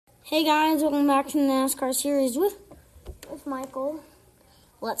Hey guys, welcome back to the NASCAR series with Michael.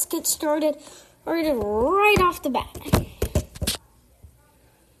 Let's get started right off the bat.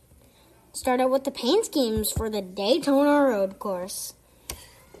 Start out with the paint schemes for the Daytona Road Course,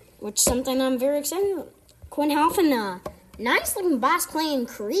 which is something I'm very excited about. Quinn Halfin, nice looking Boss Plain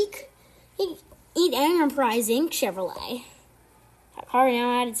Creek, Eat Enterprise Inc. Chevrolet. That car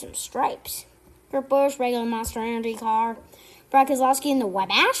now added some stripes. Kurt Busch, regular Monster Energy car. Brad Keselowski in the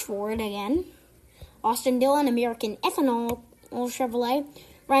Wabash Ford again. Austin Dillon, American Ethanol Chevrolet.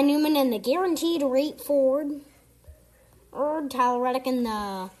 Ryan Newman in the Guaranteed Rate Ford. Tyler Reddick in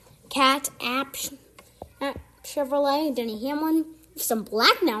the Cat App Chevrolet. Denny Hamlin with some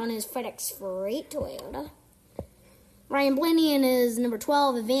black now in his FedEx Freight Toyota. Ryan Blaney in his number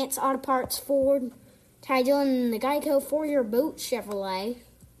 12 Advanced Auto Parts Ford. Ty Dillon in the Geico 4-Year Boat Chevrolet.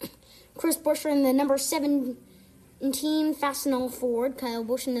 Chris Buescher in the number 17 Fastenal Ford. Kyle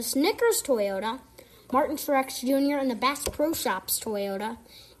Busch in the Snickers Toyota. Martin Truex Jr. in the Bass Pro Shops Toyota.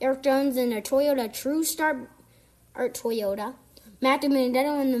 Eric Jones in the Toyota True Star Toyota. Matt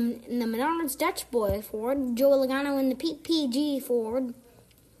DiBenedetto in the Menards Dutch Boy Ford. Joey Logano in the PPG Ford.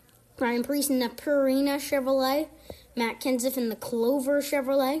 Ryan Preece in the Purina Chevrolet. Matt Kenseth in the Clover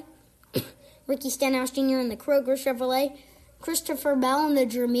Chevrolet. Ricky Stenhouse Jr. in the Kroger Chevrolet. Christopher Bell in the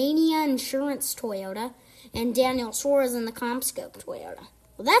Germania Insurance Toyota. And Daniel Suarez in the Comscope Toyota.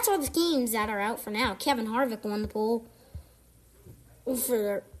 Well, that's all the schemes that are out for now. Kevin Harvick won the pole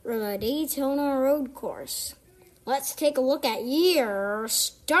for the Daytona Road Course. Let's take a look at your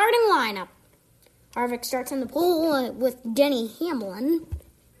starting lineup. Harvick starts on the pole with Denny Hamlin.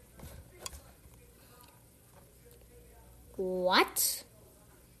 What?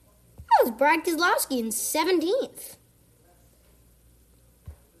 That was Brad Keselowski in 17th.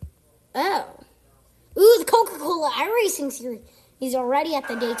 Oh. Ooh, the Coca-Cola iRacing Series. He's already at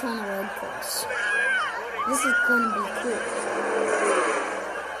the Daytona Road Course. This is going to be cool.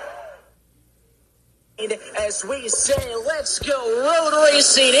 As we say, let's go road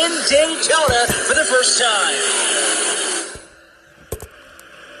racing in Daytona for the first time.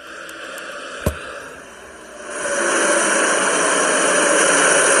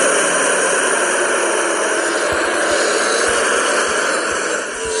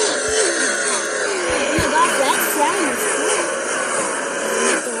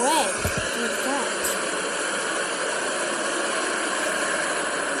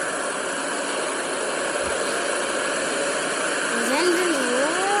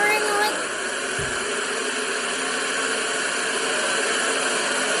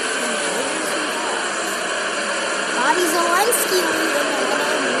 Bobby Zalenski leading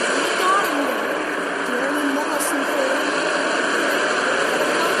Jeremy Mullis in third.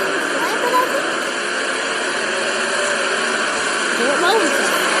 Garrett Mosley.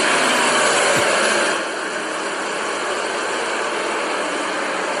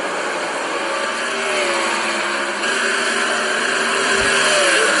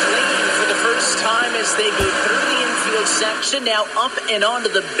 For the first time as they go through the infield section, now up and onto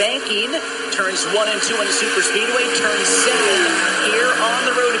the banking. Turns 1 and 2 on the Super Speedway. Turn 7 here on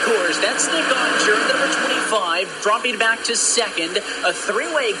the road course. That's Nick Ottinger, number 25, dropping back to second. A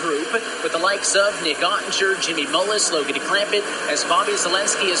three-way group with the likes of Nick Ottinger, Jimmy Mullis, Logan DeClampett, as Bobby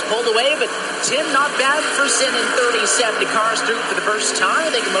Zalenski has pulled away. But Tim, not bad for sending 37 cars through for the first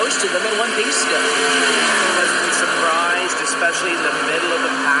time. I think most of them in one piece still. Pleasantly surprised, especially in the middle of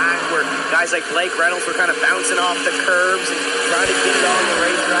the pack, where guys like Blake Reynolds were kind of bouncing off the curbs and trying to get it on the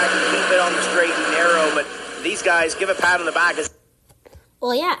racetrack and keep it on the straight and narrow. But these guys give a pat on the back.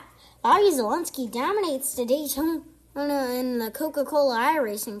 Well, yeah, Bobby Zalenski dominates the Daytona in the Coca-Cola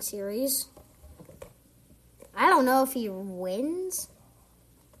iRacing Series. I don't know if he wins.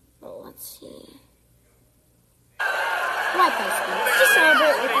 Well, let's see. Right by speed. Let's just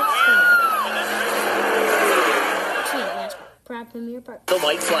celebrate with the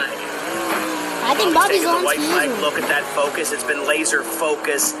white flag. I think Bobby Zalenski the white flag. Look at that focus. It's been laser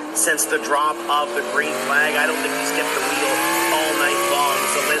focus since the drop of the green flag. I don't think he's dipped the wheel all night long.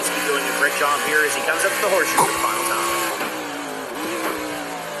 Zalenski doing a great job here as he comes up to the horseshoe for the final time.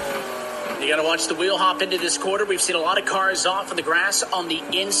 You got to watch the wheel hop into this quarter. We've seen a lot of cars off of the grass on the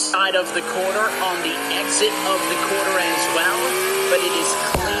inside of the quarter, on the exit of the quarter as well. But it is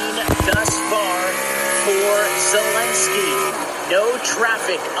clean thus far for Zalenski. No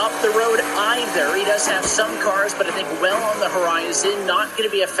traffic up the road either. He does have some cars, but I think well on the horizon. Not going to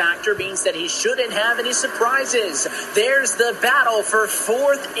be a factor. Means that he shouldn't have any surprises. There's the battle for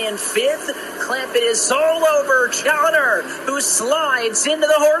 4th and 5th. Clampett is all over Challoner, who slides into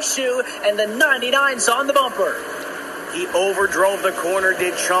the horseshoe, and the 99's on the bumper. He overdrove the corner,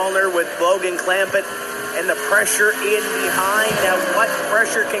 did Chalner with Logan Clampett, and the pressure in behind. Now, what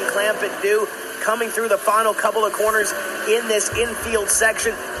pressure can Clampett do coming through the final couple of corners in this infield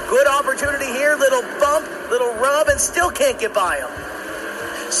section? Good opportunity here, little bump, little rub, and still can't get by him.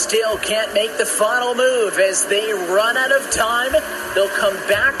 Still can't make the final move as they run out of time. They'll come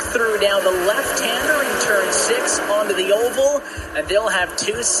back through now the left-hander in turn 6 onto the oval, and they'll have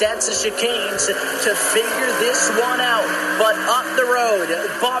 2 sets of chicanes to figure this one out. But up the road,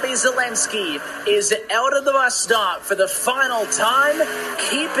 Bobby Zalenski is out of the bus stop for the final time,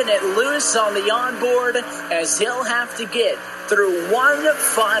 keeping it loose on the onboard as he'll have to get through one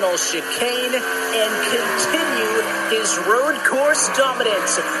final chicane and continue his road course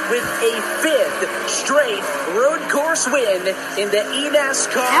dominance with a 5th straight road course win in the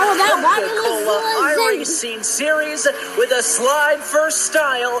eNASCAR Coca-Cola iRacing Series with a slide-first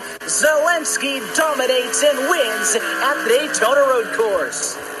style. Zalenski dominates and wins at the Daytona Road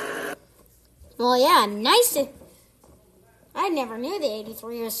Course. Well, yeah, nice. I never knew the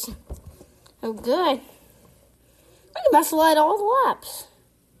 83 was so good. I must have led all the laps.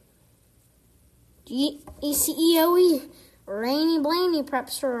 ECEOE, Rainy Blaney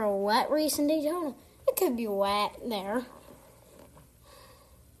preps for a wet race in Daytona. It could be wet there.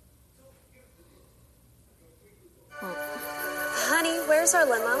 Honey, where's our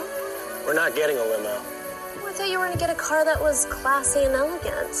limo? We're not getting a limo. Oh, I thought you were going to get a car that was classy and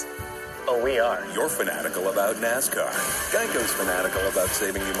elegant. Oh, we are. You're fanatical about NASCAR. Geico's fanatical about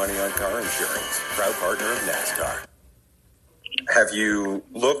saving you money on car insurance. Proud partner of NASCAR. Have you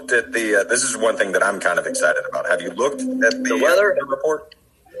looked at the, this is one thing that I'm kind of excited about. Have you looked at the weather report?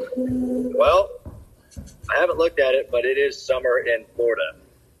 Well, I haven't looked at it, but it is summer in Florida.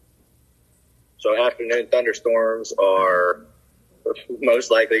 So afternoon thunderstorms are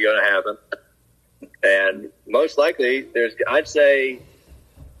most likely going to happen. And most likely, I'd say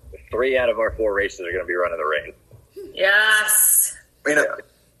 3 out of our 4 races are going to be running the rain. Yes. You know,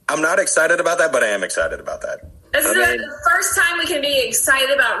 I'm not excited about that, but I am excited about that. This is the first time we can be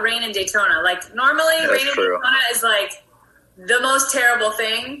excited about rain in Daytona. Like, normally, rain in Daytona is, like, the most terrible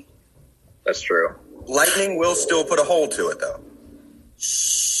thing. That's true. Lightning will still put a hole to it, though.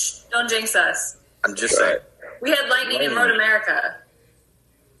 Shh. Don't jinx us. I'm just saying. We had lightning in Road America.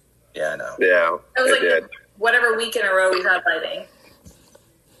 Yeah, I know. Yeah, it was like whatever week in a row we've had lightning.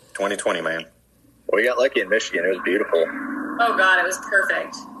 2020, man. We got lucky in Michigan. It was beautiful. Oh, God, it was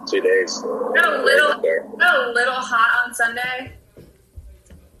perfect. 2 days. Got a little hot on Sunday,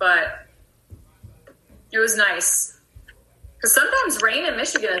 but it was nice. Because sometimes rain in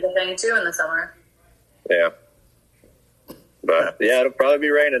Michigan is a thing, too, in the summer. Yeah. But, yeah, it'll probably be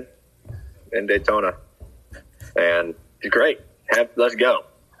raining in Daytona. And great. Let's go.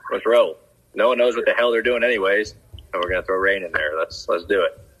 Let's roll. No one knows what the hell they're doing anyways, and we're going to throw rain in there. Let's do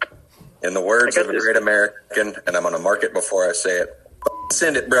it. In the words of a great American, and I'm going to mark it before I say it,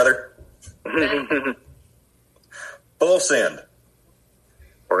 send it, brother. Full send.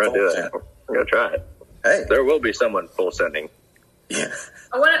 We're going to do it. We're going to try it. Hey. There will be someone full sending. Yeah.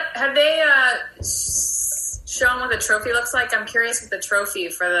 Have they shown what the trophy looks like? I'm curious with the trophy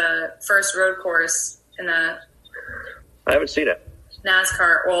for the first road course in the I haven't seen it.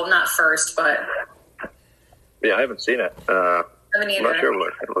 NASCAR. Well, not first, but yeah, I haven't seen it. I'm not sure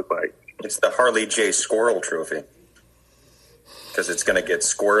what it looked like. It's the Harley J. Squirrel Trophy. Because it's going to get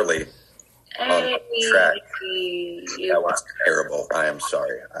squirrely on the track. That was terrible. I am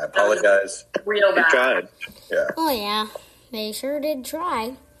sorry. I apologize. Real bad. You tried. Yeah. Oh, yeah. They sure did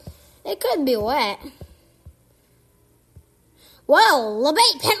try. It could be wet. Well,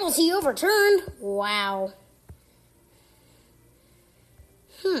 LeBate penalty overturned. Wow.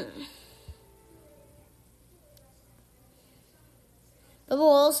 Bubba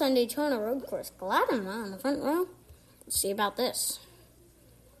Wallace on Daytona Road Course. Glad I'm not in the front row. Let's see about this.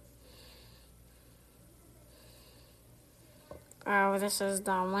 Oh, this is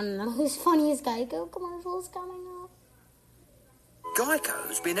the one of those funniest Geico commercials coming up.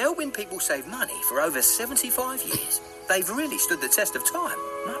 Geico's been helping people save money for over 75 years. They've really stood the test of time,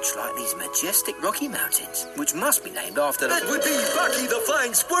 much like these majestic Rocky Mountains, which must be named after That would be Rocky the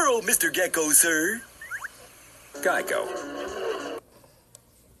Flying Squirrel, Mr. Gecko, sir. Geico.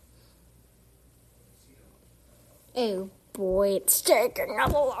 Oh boy, it's taking a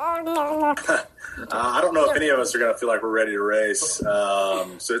long. I don't know if any of us are going to feel like we're ready to race.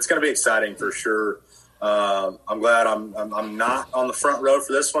 So it's going to be exciting for sure. I'm glad I'm not on the front row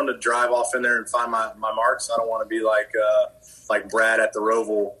for this one to drive off in there and find my marks. I don't want to be like Brad at the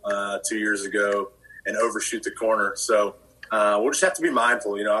Roval 2 years ago and overshoot the corner. So we'll just have to be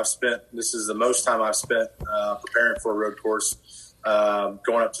mindful. This is the most time I've spent preparing for a road course,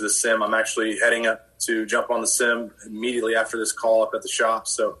 going up to the sim. I'm actually heading up to jump on the sim immediately after this call up at the shop.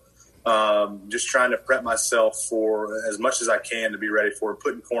 So just trying to prep myself for as much as I can to be ready for it,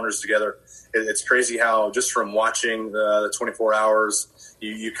 putting corners together. It's crazy how just from watching the 24 hours,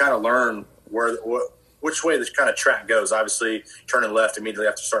 you kind of learn which way the kind of track goes. Obviously, turning left immediately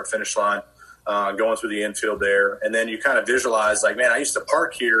after start-finish line, going through the infield there. And then you kind of visualize, like, man, I used to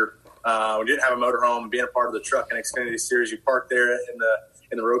park here. We didn't have a motorhome. Being a part of the Truck and Xfinity Series, you park there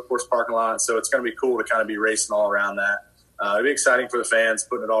in the road course parking lot. So it's going to be cool to kind of be racing all around that. It'll be exciting for the fans,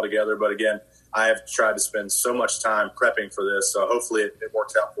 putting it all together. But, again, I have tried to spend so much time prepping for this. So hopefully it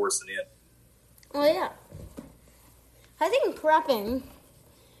works out for us in the end. Oh, yeah. I think prepping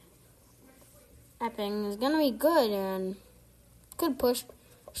is going to be good and could push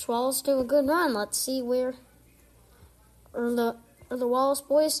Wallace to a good run. Let's see where the Wallace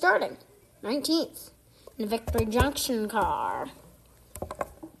boy is starting. 19th in the Victory Junction car.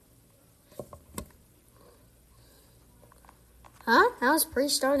 Huh? That was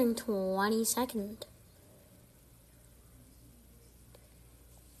pre-starting 22nd.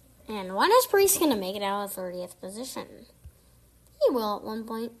 And when is Priest going to make it out of 30th position? He will at one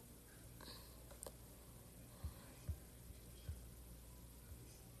point.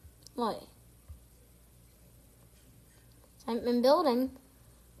 What? I've been building.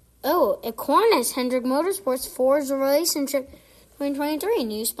 Oh, Equinus Hendrick Motorsports Forza Relationship 2023.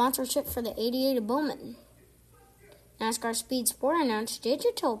 New sponsorship for the 88 of Bowman. NASCAR Speed Sport announced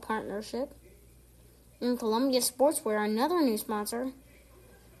digital partnership. And Columbia Sportswear, another new sponsor.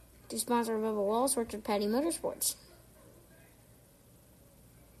 To sponsor Bubba Wallace, Richard Petty Motorsports.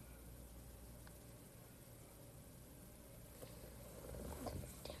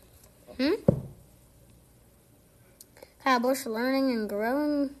 Kyle Busch learning and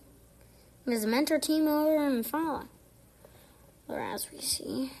growing as a mentor, team owner, and follower. Or as we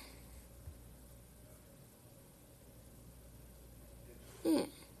see. Yeah.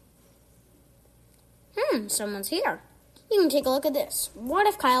 Someone's here. You can take a look at this. What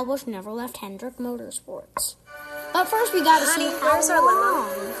if Kyle Busch never left Hendrick Motorsports? But first we gotta see where's our limo?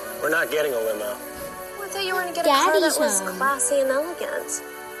 We're not getting a limo. I thought you were going to get a car that was classy and elegant.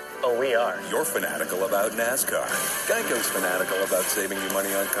 Oh, we are. You're fanatical about NASCAR. Geico's fanatical about saving you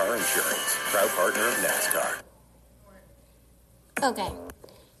money on car insurance. Proud partner of NASCAR. Okay.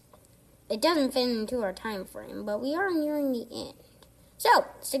 It doesn't fit into our time frame, but we are nearing the end. So,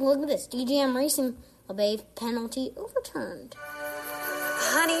 let's take a look at this. DGM Racing, LeBay penalty overturned.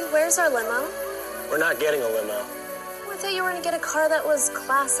 Honey, where's our limo? We're not getting a limo. I thought you were going to get a car that was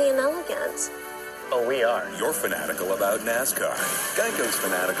classy and elegant. Oh, we are. You're fanatical about NASCAR. Geico's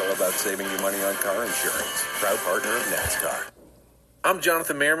fanatical about saving you money on car insurance. Proud partner of NASCAR. I'm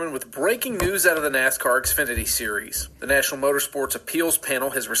Jonathan Merriman with breaking news out of the NASCAR Xfinity Series. The National Motorsports Appeals Panel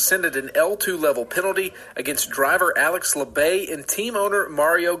has rescinded an L2 level penalty against driver Alex LeBay and team owner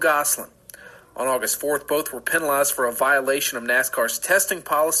Mario Gosselin. On August 4th, both were penalized for a violation of NASCAR's testing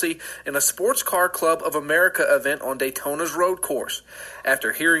policy in a Sports Car Club of America event on Daytona's road course.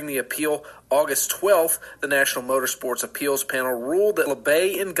 After hearing the appeal, August 12th, the National Motorsports Appeals Panel ruled that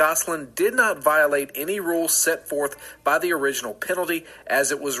LeBay and Gosselin did not violate any rules set forth by the original penalty as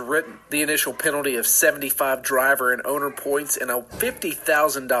it was written. The initial penalty of 75 driver and owner points and a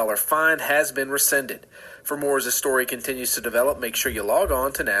 $50,000 fine has been rescinded. For more as the story continues to develop, make sure you log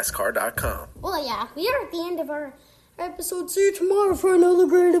on to NASCAR.com. Well, yeah, we are at the end of our episode. See you tomorrow for another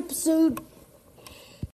great episode.